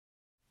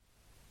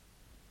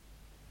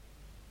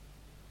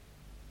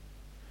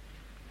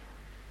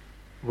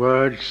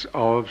Words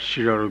of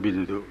Sri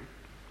Aurobindo.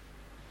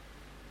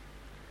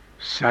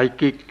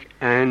 Psychic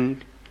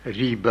and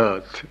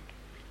rebirth.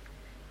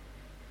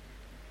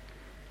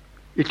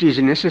 It is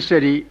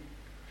necessary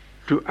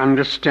to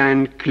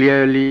understand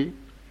clearly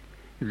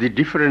the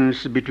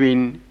difference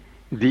between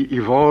the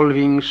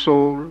evolving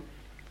soul,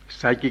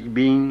 psychic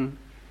being,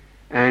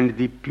 and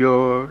the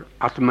pure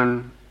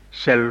Atman,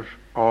 self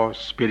or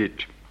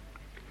spirit.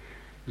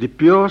 The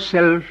pure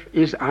self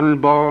is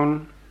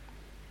unborn,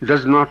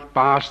 does not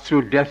pass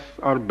through death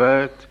or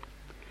birth,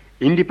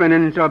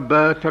 independent of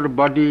birth or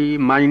body,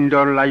 mind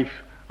or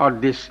life, or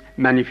this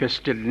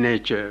manifested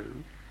nature.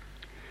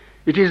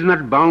 It is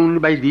not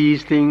bound by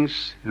these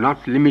things,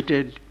 not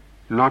limited,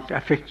 not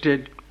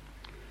affected,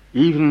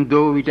 even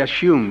though it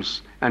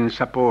assumes and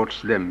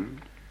supports them.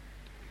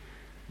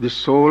 The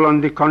soul,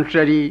 on the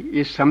contrary,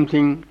 is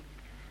something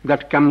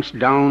that comes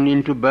down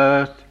into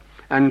birth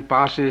and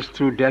passes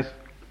through death,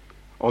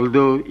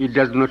 although it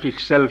does not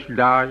itself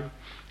die,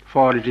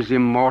 for it is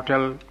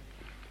immortal,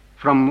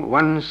 from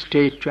one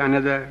state to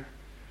another,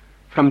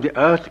 from the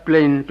earth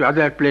plane to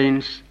other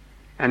planes,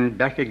 and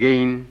back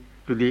again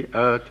to the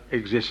earth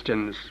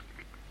existence.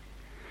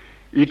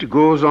 It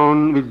goes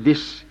on with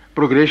this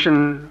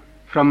progression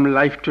from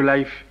life to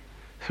life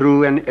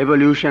through an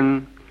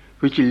evolution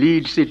which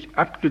leads it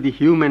up to the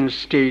human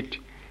state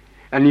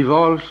and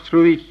evolves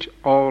through it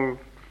all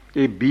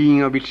a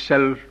being of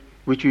itself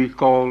which we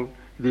call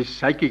the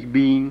psychic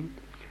being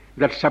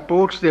that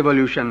supports the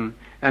evolution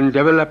and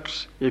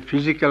develops a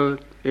physical,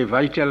 a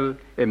vital,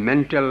 a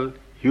mental,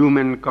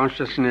 human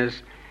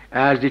consciousness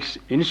as its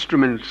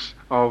instruments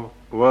of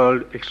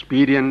world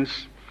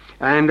experience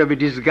and of a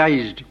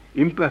disguised,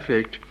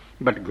 imperfect,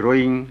 but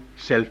growing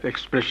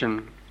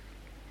self-expression.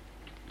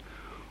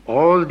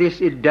 All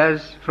this it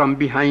does from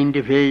behind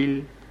a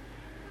veil,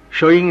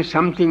 showing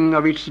something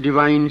of its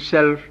divine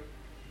self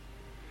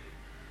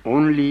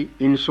only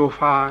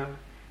insofar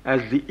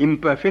as the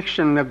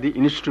imperfection of the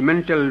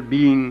instrumental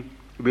being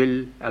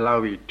will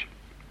allow it.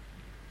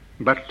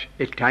 But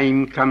a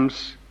time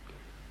comes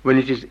when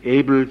it is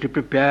able to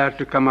prepare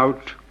to come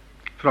out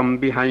from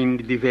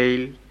behind the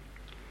veil,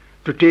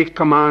 to take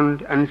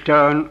command and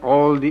turn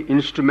all the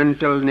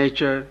instrumental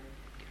nature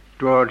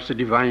towards the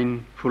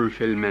divine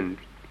fulfillment.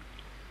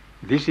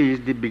 This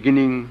is the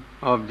beginning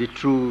of the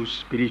true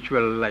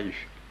spiritual life.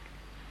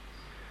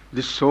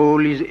 The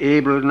soul is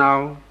able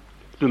now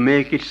to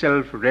make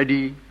itself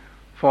ready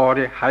for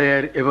a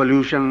higher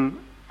evolution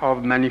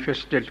of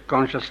manifested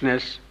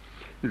consciousness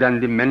than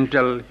the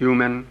mental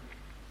human.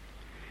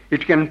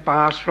 It can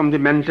pass from the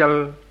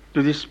mental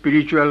to the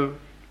spiritual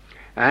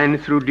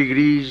and through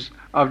degrees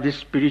of the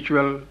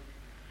spiritual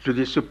to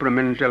the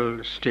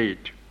supramental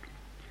state.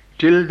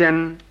 Till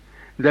then,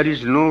 there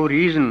is no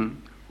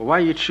reason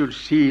why it should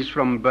cease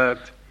from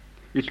birth.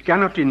 It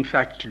cannot in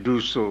fact do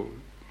so.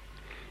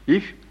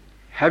 If,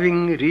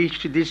 having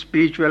reached the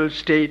spiritual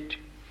state,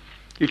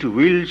 it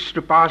wills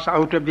to pass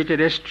out of the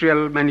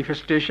terrestrial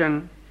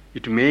manifestation,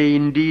 it may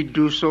indeed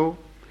do so,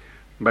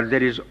 but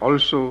there is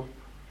also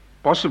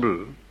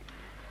possible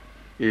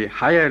a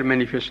higher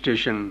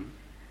manifestation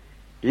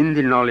in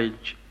the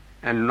knowledge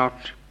and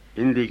not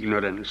in the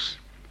ignorance.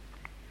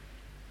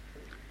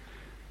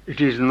 It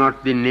is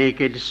not the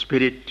naked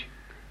spirit,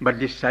 but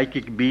the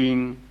psychic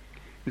being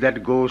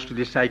that goes to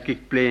the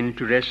psychic plane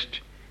to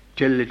rest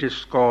till it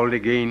is called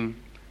again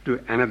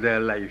to another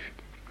life.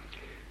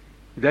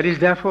 There is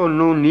therefore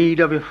no need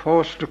of a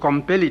force to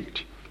compel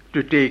it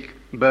to take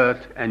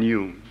birth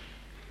anew.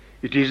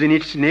 It is in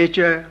its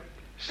nature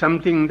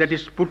something that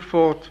is put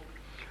forth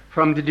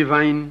from the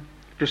divine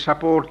to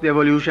support the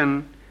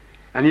evolution,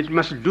 and it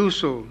must do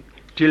so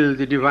till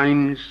the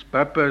divine's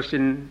purpose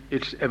in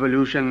its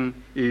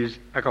evolution is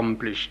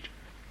accomplished.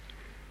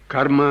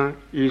 Karma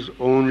is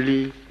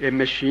only a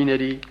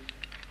machinery.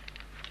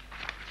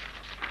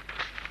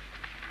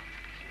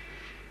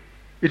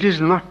 It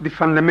is not the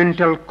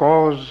fundamental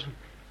cause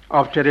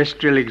of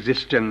terrestrial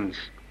existence.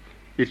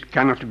 It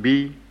cannot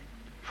be,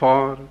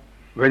 for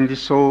when the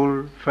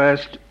soul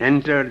first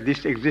entered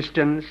this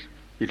existence,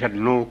 it had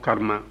no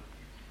karma.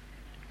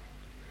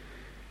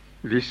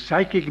 The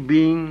psychic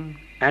being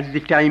at the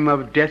time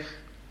of death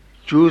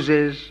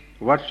chooses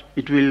what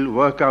it will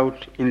work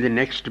out in the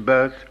next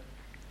birth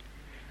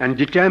and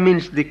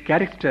determines the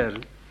character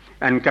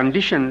and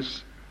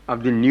conditions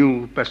of the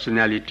new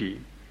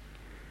personality.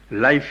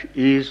 Life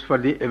is for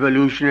the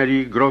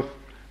evolutionary growth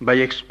by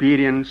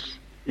experience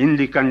in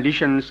the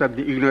conditions of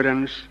the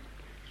ignorance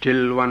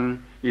till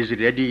one is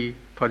ready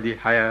for the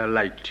higher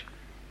light.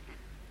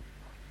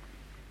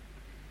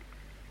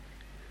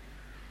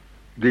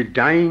 The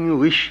dying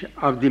wish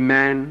of the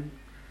man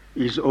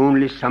is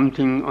only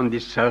something on the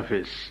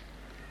surface.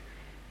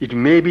 It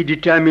may be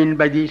determined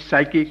by the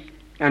psychic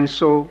and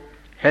so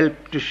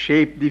help to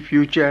shape the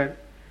future,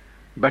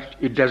 but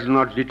it does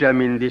not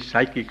determine the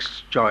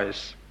psychic's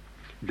choice.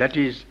 That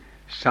is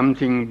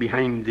something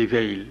behind the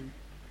veil.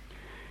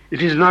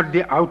 It is not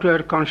the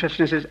outer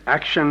consciousness's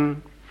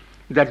action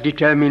that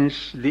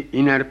determines the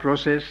inner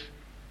process,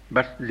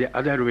 but the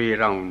other way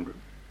round.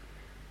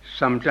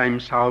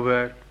 Sometimes,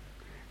 however,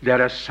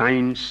 there are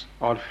signs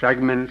or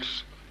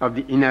fragments of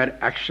the inner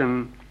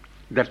action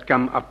that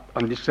come up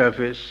on the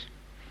surface.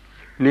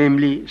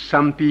 Namely,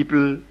 some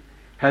people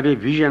have a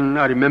vision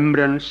or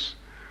remembrance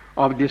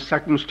of the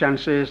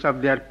circumstances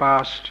of their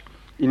past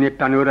in a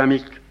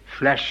panoramic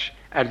flash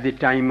at the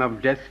time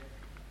of death.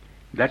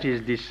 That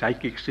is the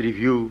psychic's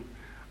review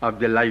of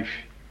the life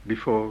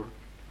before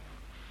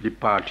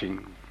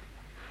departing.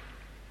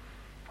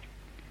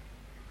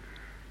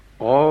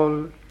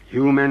 All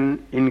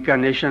human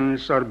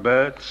incarnations or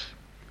births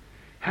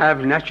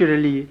have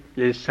naturally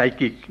a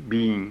psychic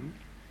being.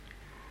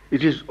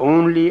 It is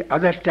only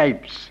other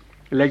types,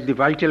 like the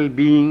vital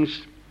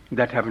beings,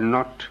 that have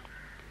not.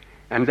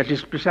 And that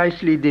is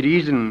precisely the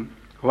reason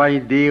why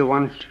they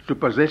want to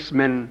possess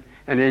men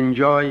and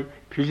enjoy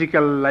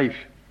physical life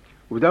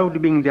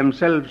without being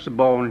themselves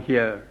born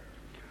here.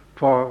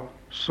 For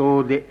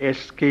so they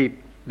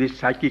escape the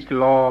psychic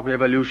law of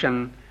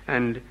evolution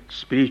and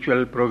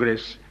spiritual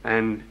progress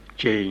and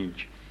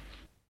change.